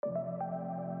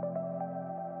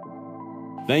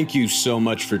Thank you so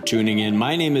much for tuning in.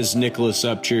 My name is Nicholas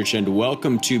Upchurch, and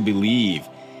welcome to Believe.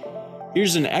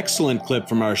 Here's an excellent clip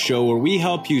from our show where we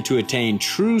help you to attain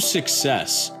true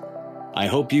success. I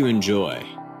hope you enjoy.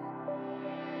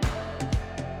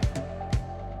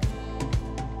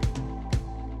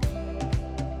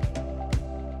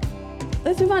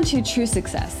 Let's move on to true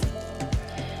success.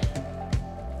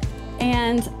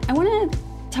 And I want to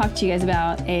talk to you guys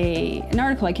about an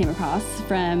article I came across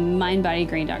from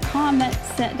mindbodygreen.com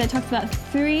that talks about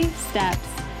 3 steps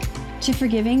to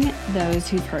forgiving those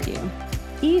who've hurt you,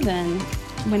 even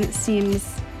when it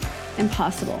seems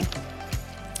impossible.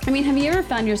 I mean, have you ever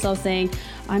found yourself saying,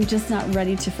 I'm just not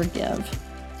ready to forgive.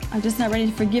 I'm just not ready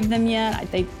to forgive them yet.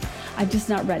 I'm just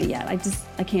not ready yet.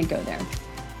 I can't go there.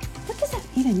 What does that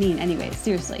even mean anyway?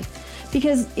 Seriously.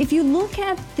 Because if you look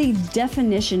at the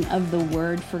definition of the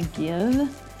word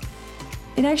forgive,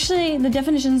 the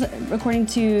definitions according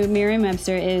to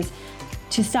Merriam-Webster is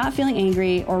to stop feeling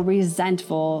angry or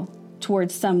resentful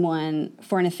towards someone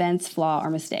for an offense, flaw, or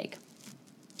mistake.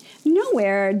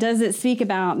 Nowhere does it speak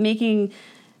about making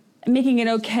it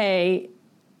okay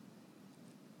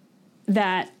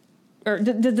that, or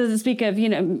does it speak of,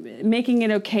 making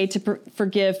it okay to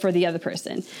forgive for the other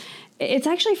person. It's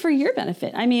actually for your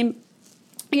benefit. I mean,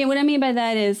 again, what I mean by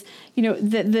that is,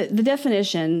 the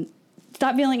definition,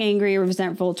 stop feeling angry or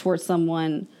resentful towards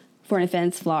someone for an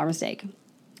offense, flaw, or mistake.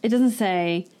 It doesn't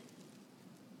say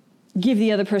give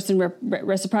the other person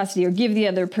reciprocity or give the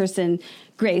other person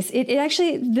grace. It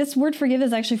actually, this word forgive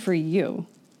is actually for you.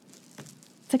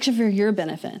 It's actually for your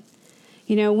benefit.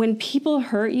 When people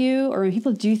hurt you or when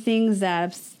people do things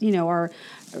that, are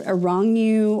wrong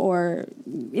you or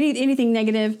anything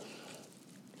negative,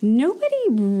 nobody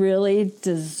really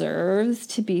deserves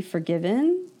to be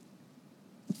forgiven,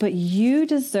 but you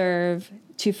deserve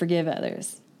to forgive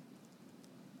others.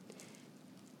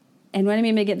 And what I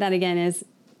mean by get that again is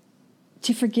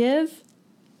to forgive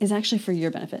is actually for your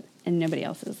benefit and nobody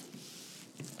else's.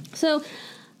 So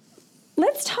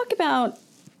let's talk about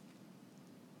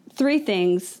 3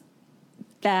 things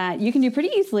that you can do pretty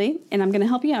easily, and I'm going to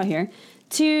help you out here,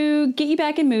 to get you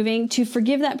back and moving, to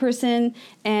forgive that person,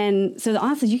 and so that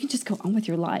honestly, you can just go on with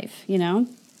your life,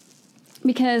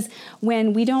 Because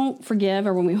when we don't forgive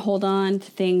or when we hold on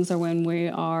to things or when we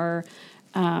are,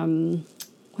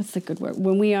 what's the good word?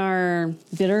 When we are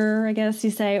bitter, I guess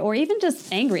you say, or even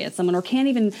just angry at someone or can't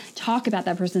even talk about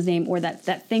that person's name or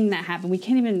that thing that happened. We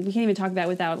can't even talk about it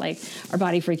without like our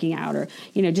body freaking out or,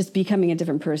 just becoming a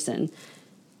different person.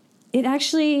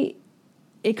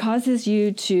 It causes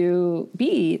you to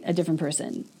be a different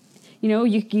person.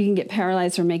 You can get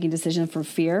paralyzed from making decisions from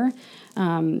fear.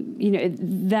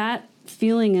 That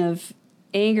feeling of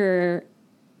anger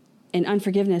and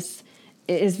unforgiveness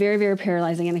is very, very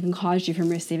paralyzing, and it can cause you from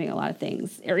receiving a lot of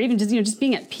things, or even just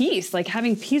being at peace, like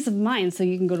having peace of mind, so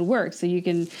you can go to work, so you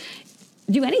can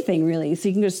do anything really, so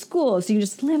you can go to school, so you can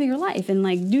just live your life and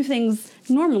like do things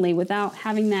normally without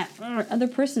having that other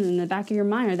person in the back of your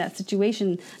mind or that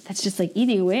situation that's just like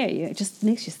eating away at you. It just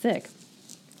makes you sick.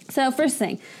 So first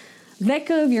thing, let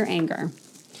go of your anger.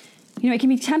 It can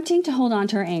be tempting to hold on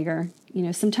to our anger.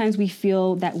 Sometimes we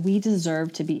feel that we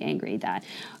deserve to be angry, that,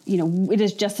 it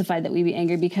is justified that we be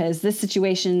angry because this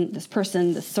situation, this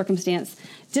person, this circumstance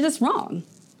did us wrong.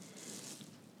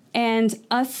 And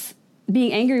us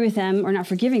being angry with them or not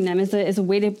forgiving them is a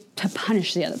way to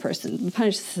punish the other person,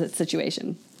 punish the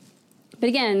situation. But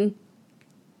again,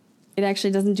 it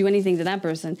actually doesn't do anything to that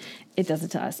person. It does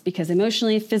it to us because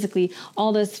emotionally, physically,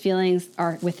 all those feelings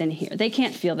are within here. They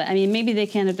can't feel that. I mean, maybe they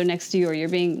can if they're next to you or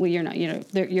you're not,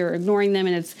 you're ignoring them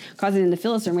and it's causing them to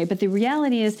feel a certain way. But the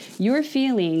reality is your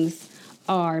feelings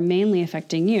are mainly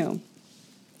affecting you.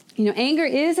 Anger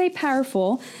is a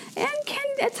powerful and can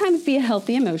at times be a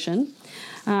healthy emotion.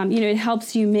 It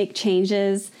helps you make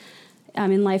changes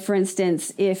in life. For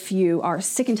instance, if you are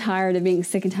sick and tired of being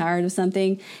sick and tired of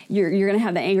something, you're going to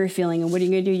have the angry feeling. And what are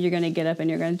you going to do? You're going to get up and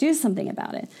you're going to do something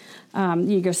about it. You're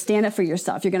going to stand up for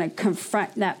yourself. You're going to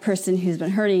confront that person who's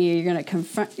been hurting you. You're going to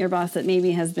confront your boss that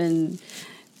maybe has been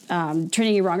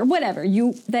treating you wrong or whatever.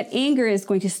 That anger is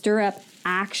going to stir up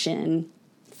action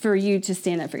for you to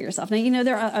stand up for yourself. Now,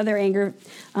 there are other anger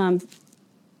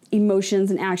emotions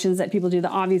and actions that people do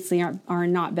that obviously are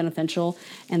not beneficial,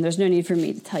 and there's no need for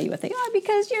me to tell you what they are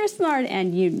because you're smart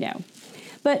and you know.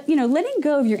 But, letting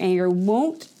go of your anger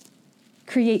won't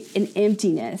create an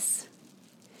emptiness,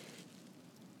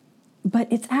 but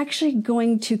it's actually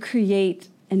going to create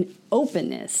an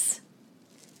openness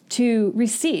to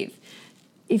receive.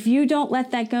 If you don't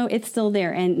let that go, it's still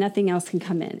there and nothing else can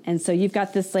come in. And so you've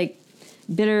got this like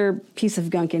bitter piece of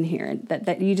gunk in here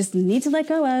that you just need to let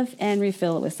go of and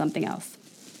refill it with something else.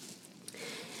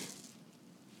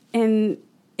 And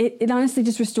it honestly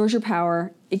just restores your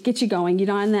power. It gets you going. You're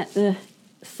not in that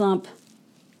slump,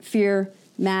 fear,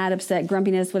 mad, upset,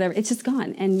 grumpiness, whatever. It's just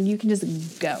gone, and you can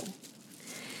just go.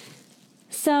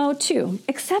 So 2,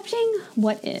 accepting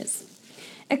what is.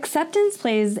 Acceptance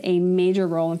plays a major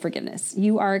role in forgiveness.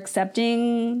 You are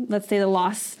accepting, let's say, the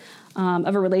loss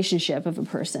of a relationship, of a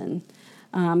person,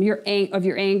 your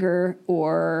anger,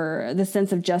 or the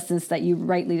sense of justice that you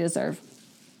rightly deserve.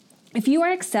 If you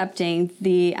are accepting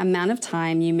the amount of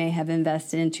time you may have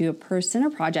invested into a person or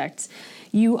project,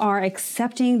 you are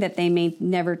accepting that they may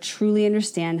never truly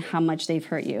understand how much they've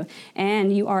hurt you,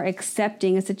 and you are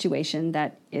accepting a situation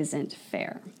that isn't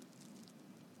fair.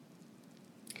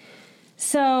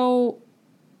 So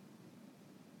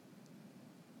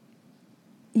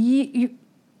you're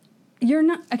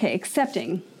not, okay,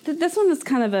 accepting. This one is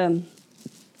kind of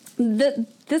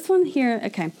this one here,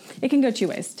 okay, it can go 2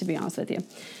 ways, to be honest with you.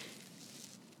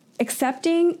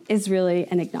 Accepting is really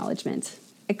an acknowledgement.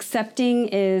 Accepting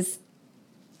is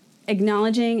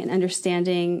acknowledging and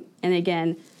understanding, and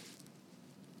again,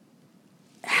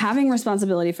 having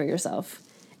responsibility for yourself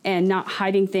and not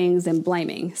hiding things and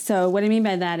blaming. So what I mean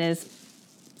by that is,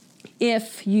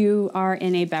 if you are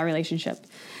in a bad relationship,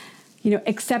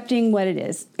 accepting what it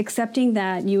is, accepting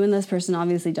that you and this person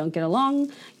obviously don't get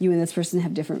along, you and this person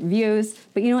have different views,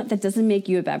 but you know what? That doesn't make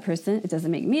you a bad person. It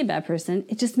doesn't make me a bad person.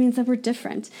 It just means that we're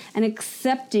different. And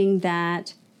accepting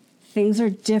that things are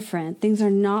different. Things are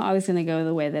not always going to go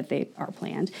the way that they are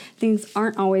planned. Things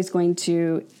aren't always going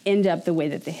to end up the way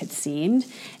that they had seemed.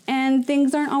 And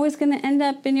things aren't always going to end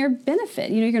up in your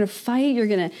benefit. You're going to fight, you're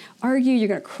going to argue, you're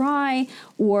going to cry,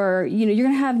 or, you're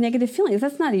going to have negative feelings.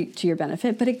 That's not to your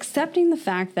benefit, but accepting the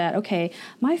fact that, okay,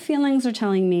 my feelings are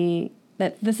telling me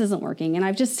that this isn't working, and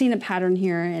I've just seen a pattern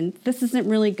here, and this isn't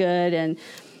really good, and,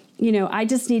 I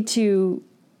just need to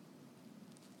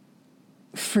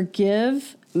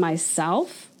forgive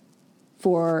myself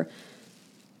for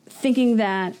thinking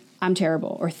that I'm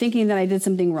terrible or thinking that I did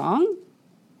something wrong,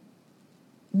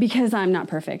 because I'm not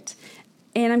perfect.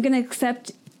 And I'm going to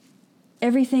accept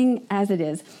everything as it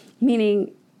is,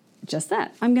 meaning just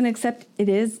that. I'm going to accept it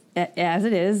is as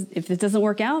it is. If it doesn't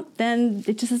work out, then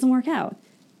it just doesn't work out.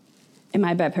 Am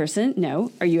I a bad person?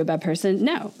 No. Are you a bad person?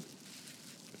 No.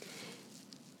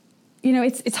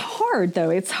 It's hard, though.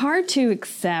 It's hard to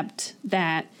accept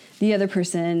that the other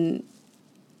person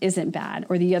isn't bad,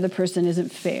 or the other person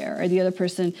isn't fair, or the other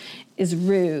person is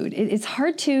rude. It's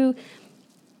hard to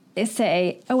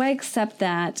say, oh, I accept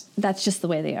that. That's just the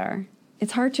way they are.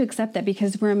 It's hard to accept that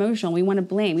because we're emotional. We want to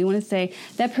blame. We want to say,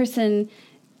 that person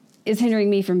is hindering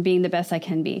me from being the best I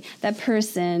can be. That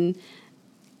person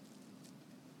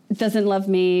doesn't love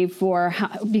me for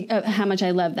how much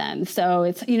I love them. So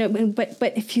it's,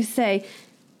 but if you say,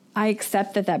 I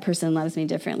accept that person loves me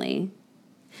differently.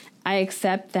 I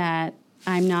accept that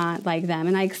I'm not like them,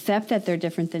 and I accept that they're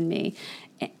different than me,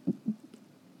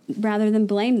 rather than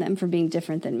blame them for being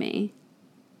different than me.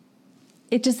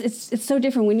 It's so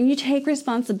different. When you take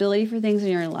responsibility for things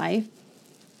in your life,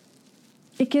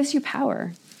 it gives you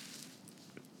power.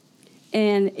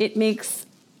 And it makes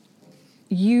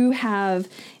you have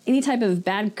any type of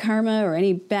bad karma or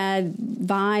any bad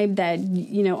vibe that,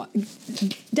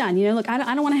 done. Look, I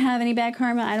don't want to have any bad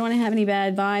karma. I don't want to have any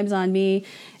bad vibes on me.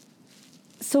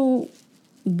 So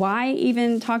why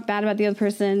even talk bad about the other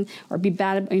person or be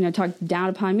bad, talk down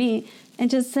upon me, and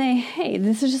just say, hey,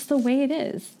 this is just the way it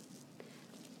is.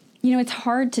 It's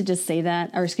hard to just say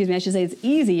that, or excuse me, I should say it's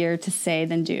easier to say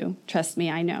than do. Trust me,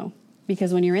 I know.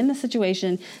 Because when you're in the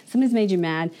situation, somebody's made you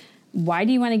mad, why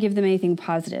do you want to give them anything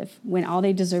positive when all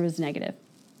they deserve is negative?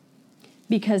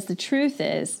 Because the truth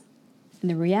is, and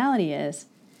the reality is,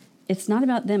 it's not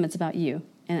about them, it's about you.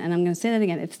 And I'm going to say that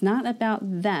again. It's not about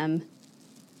them,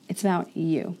 it's about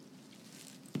you.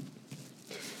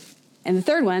 And the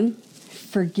third one,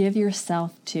 forgive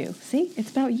yourself too. See,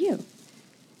 it's about you.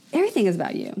 Everything is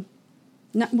about you.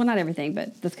 Not everything,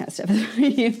 but this kind of stuff is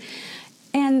about you.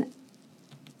 And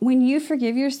when you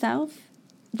forgive yourself,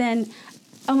 then,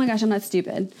 oh my gosh, I'm not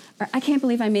stupid. Or I can't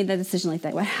believe I made that decision like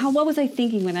that. What was I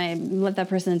thinking when I let that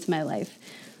person into my life?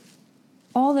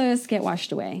 All those get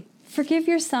washed away. Forgive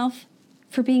yourself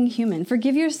for being human.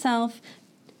 Forgive yourself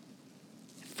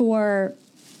for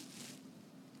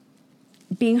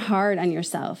being hard on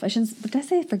yourself. Did I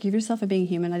say forgive yourself for being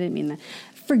human? I didn't mean that.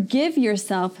 Forgive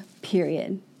yourself,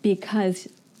 period. Because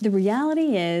the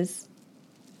reality is,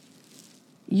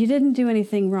 you didn't do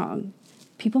anything wrong.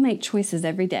 People make choices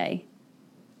every day,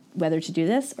 whether to do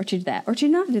this or to do that, or to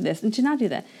not do this and to not do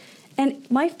that. And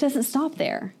life doesn't stop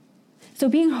there. So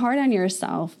being hard on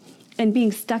yourself and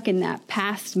being stuck in that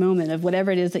past moment of whatever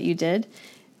it is that you did,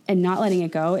 and not letting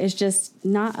it go is just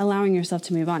not allowing yourself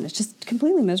to move on. It's just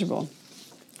completely miserable.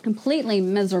 Completely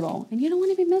miserable. And you don't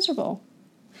want to be miserable.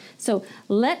 So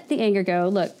let the anger go.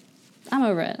 Look, I'm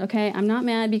over it, okay? I'm not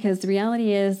mad because the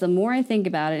reality is the more I think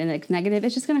about it and it's negative,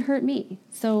 it's just going to hurt me.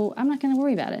 So I'm not going to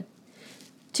worry about it.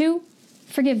 2,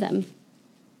 forgive them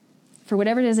for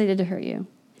whatever it is they did to hurt you.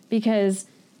 Because,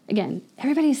 again,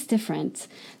 everybody's different.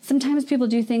 Sometimes people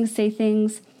do things, say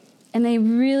things, and they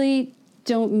really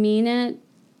don't mean it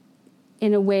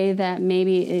in a way that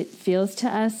maybe it feels to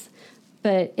us,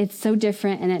 but it's so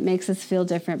different and it makes us feel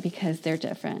different because they're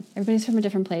different. Everybody's from a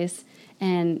different place,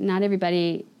 and not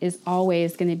everybody is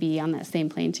always going to be on that same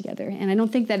plane together. And I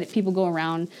don't think that people go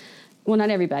around, well, not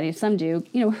everybody, some do,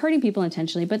 hurting people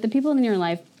intentionally, but the people in your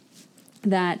life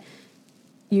that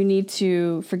you need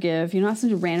to forgive, you're not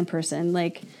some random person,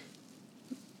 like,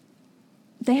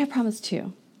 they have problems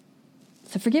too.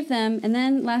 So forgive them, and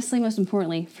then lastly, most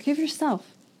importantly, forgive yourself.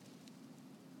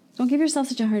 Don't give yourself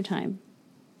such a hard time,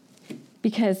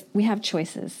 because we have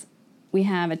choices. We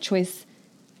have a choice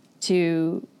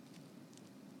to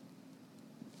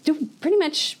do pretty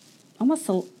much almost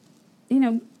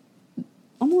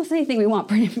anything we want,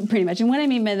 pretty much. And what I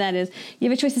mean by that is you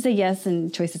have a choice to say yes and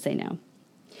a choice to say no.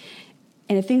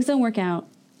 And if things don't work out,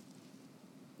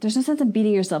 there's no sense of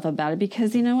beating yourself about it,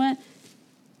 because you know what?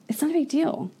 It's not a big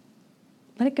deal.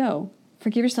 Let it go.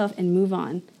 Forgive yourself and move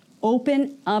on.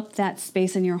 Open up that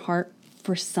space in your heart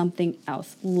for something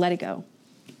else. Let it go.